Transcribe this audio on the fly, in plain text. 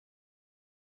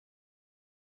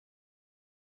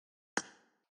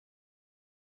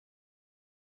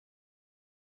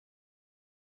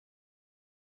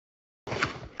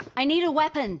I need a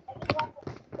weapon.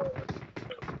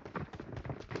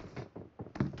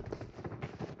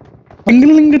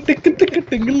 Tingling tick tick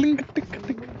tingling tick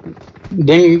tick.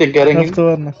 Ding the getting in. After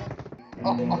one.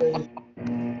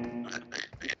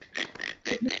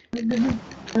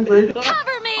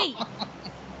 Cover me!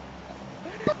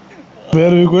 Where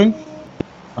are you going?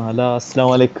 Hello,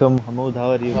 assalamu alaikum, Hamoud.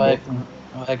 How are you, bro?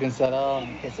 Walaikum salam.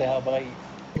 कैसे हैं भाई?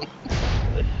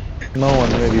 No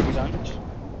one, maybe.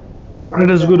 It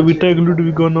is good. We take loot.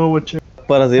 We go now. Watch.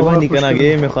 Para zeba Hava ni kana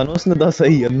pushkin. game khanos na da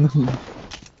sahi yan.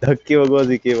 Dhakke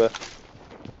bagwazi ke ba.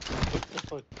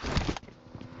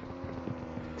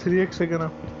 3x again.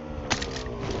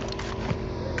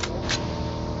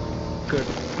 Good.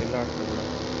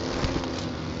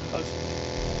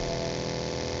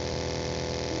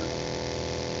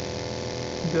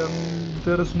 Then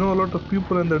there is no lot of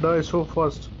people and they die so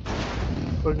fast.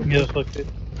 Yeah, fuck it.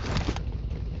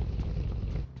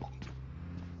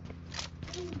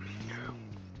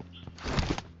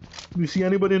 You see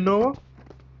anybody in Nova?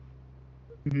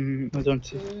 I don't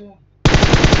see.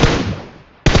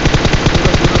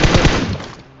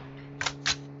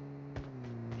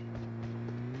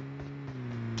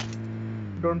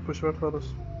 Don't push back for us.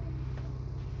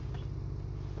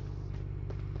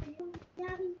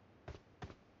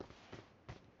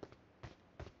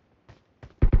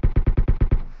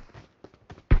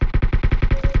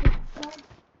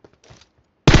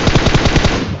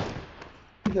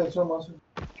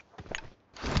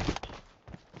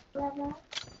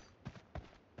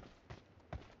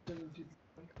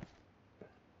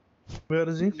 Where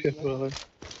is he? Careful.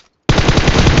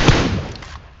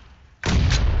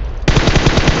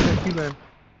 Key line.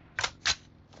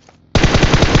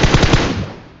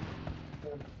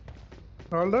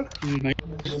 All that?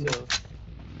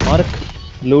 Mark,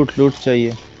 loot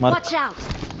चाहिए. Mark. Watch out!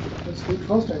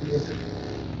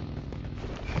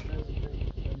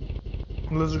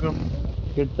 Let's go.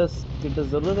 Kitas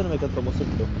जरूरत है मैं कहता हूँ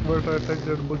सकते हो. But I take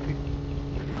that bookie.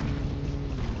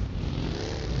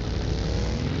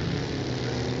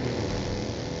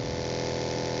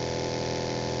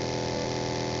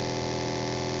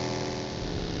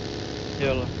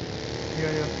 Yalla.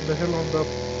 Yeah. The hell on the.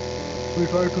 We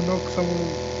try to knock some.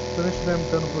 Finish them.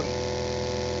 Then push.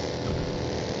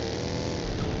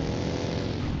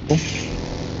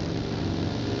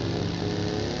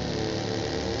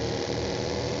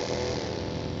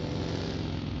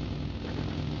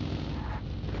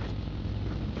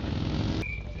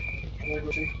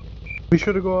 We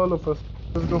should go all of us.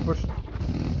 Let's go first.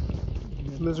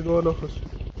 Let's go all of us.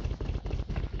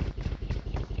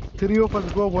 3 of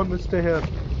us go, 1 will stay here.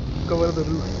 Cover the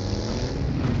roof.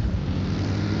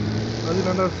 Adil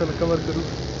and Arsal, cover the roof.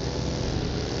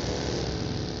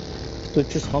 तो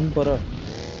चीज हम परा.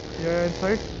 Yeah,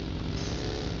 inside.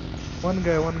 One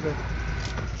guy. On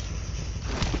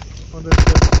this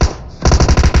side.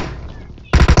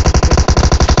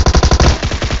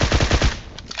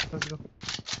 Let's go.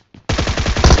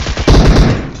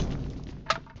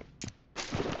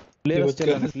 Player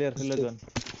still on player gun.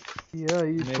 Yeah,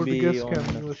 he put Maybe gas on can.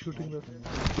 the- He was shooting that.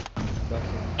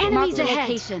 Enemies ahead!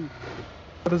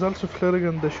 There is also flare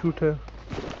gun. They shoot here.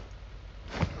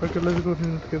 Okay, let's go.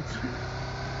 Need kills.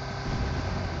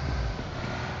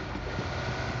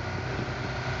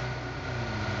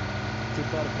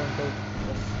 Car front out.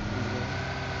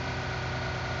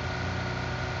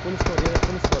 Full squad, yeah,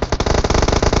 full squad.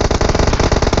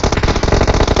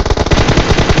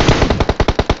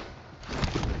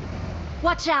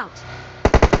 Watch out!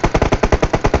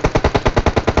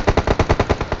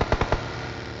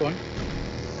 One.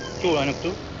 Two, line up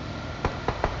two.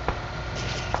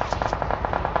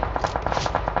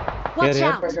 Watch Here.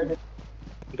 out!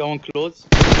 Go on close.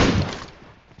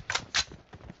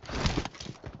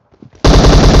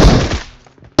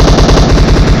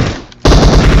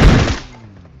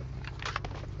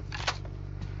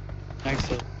 Nice,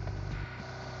 sir.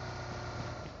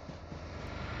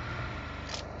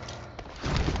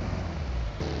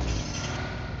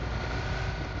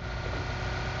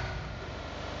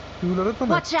 You will run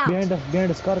Watch out! Behind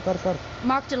us, car.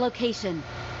 Marked a location.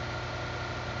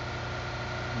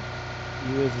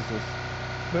 USS.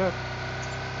 Where?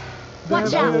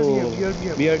 Watch There, out.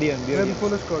 BRDM. Where the BRDM.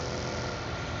 full squad?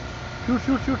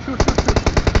 Shoot.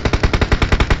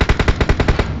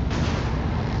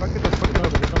 Bucket us,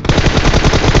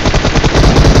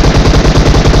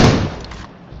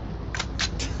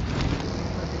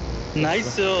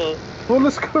 Nice.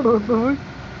 Full squad on the way.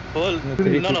 Whole.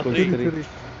 Three No, people, three. three.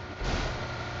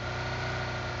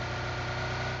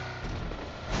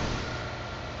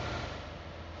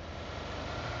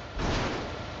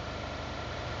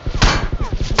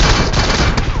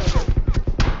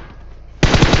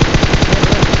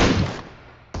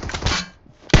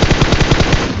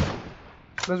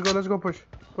 Let's go push.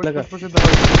 Push Laga. in the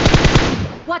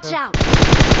house. Watch out! I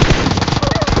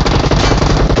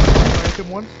hit him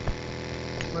once.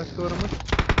 Nice cover him.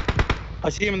 I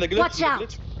see him in the glitch. Watch in the out.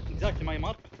 glitch. Exactly my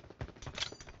mark.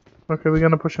 Okay, we're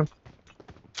gonna push him.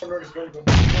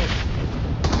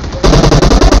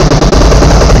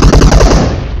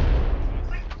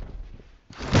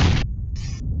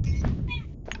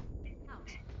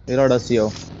 Reload us,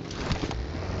 yo.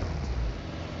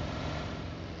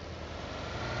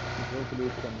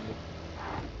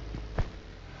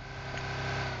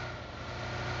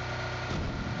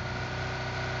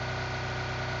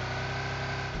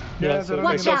 Yeah, so they're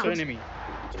Watch running out. up. enemy.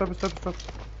 Stop.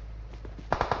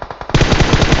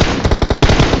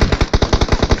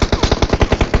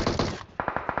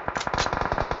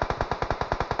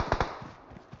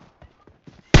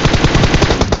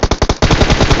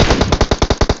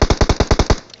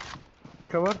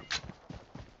 Cover.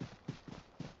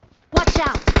 Watch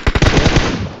out!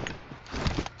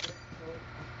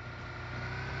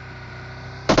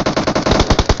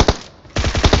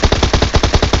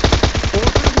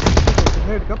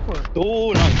 Nade, go for it.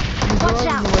 Oh, nice. He's Watch running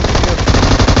out. over here.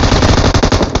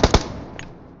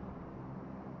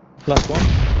 Plus one.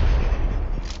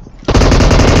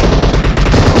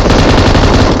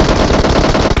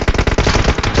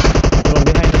 From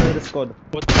behind another squad.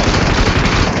 What the fuck?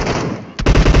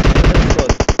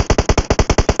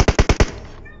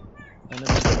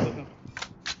 Another squad.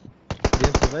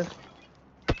 Didn't survive.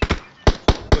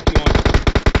 What do you want?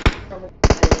 Come.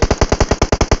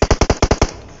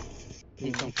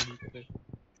 Okay.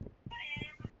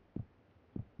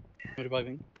 I'm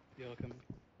reviving. Yeah, coming.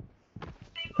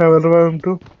 I will revive him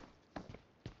too.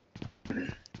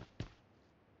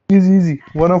 Easy.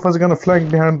 One of us gonna flank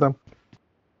behind them.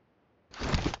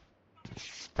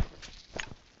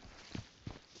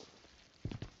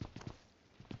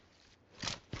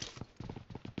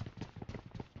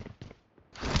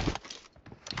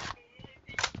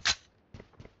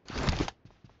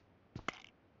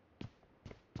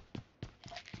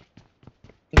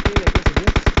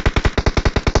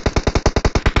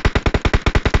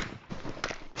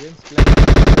 James flank.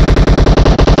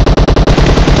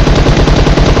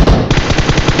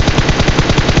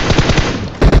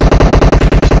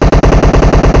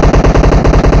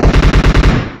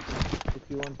 If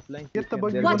you want flank, Get the you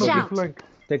buggy, can. one Watch of you out. flank.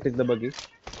 Take the buggy.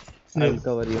 I will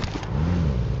cover you.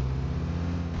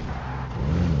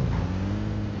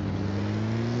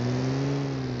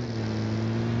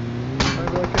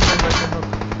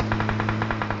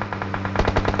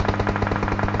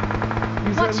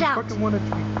 He's Watch only out. fucking 1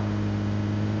 HP.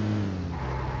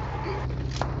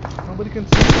 Nobody can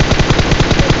see.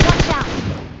 Watch out!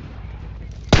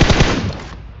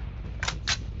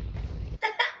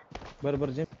 Barbar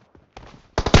James.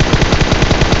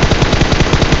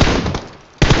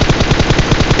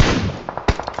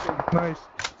 Nice.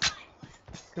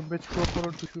 Can bitch go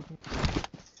forward to shoot me.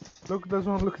 Look, there's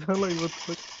one. Look, that like what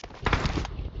the fuck.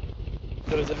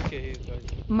 There is MK here, guys.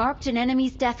 Marked an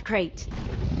enemy's death crate.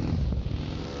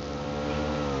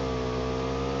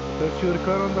 There's your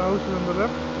car on the house on the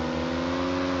left.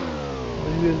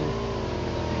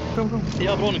 Come.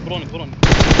 Yeah, running.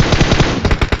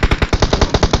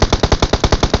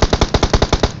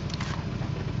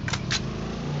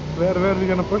 Where we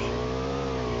gonna push?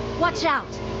 Watch out!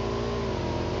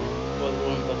 Well,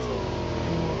 running, that's all.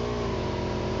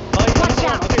 Watch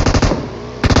out.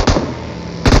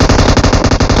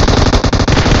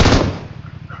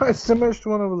 I smashed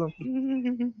one of them.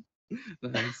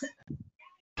 Nice.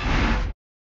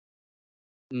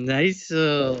 Nice.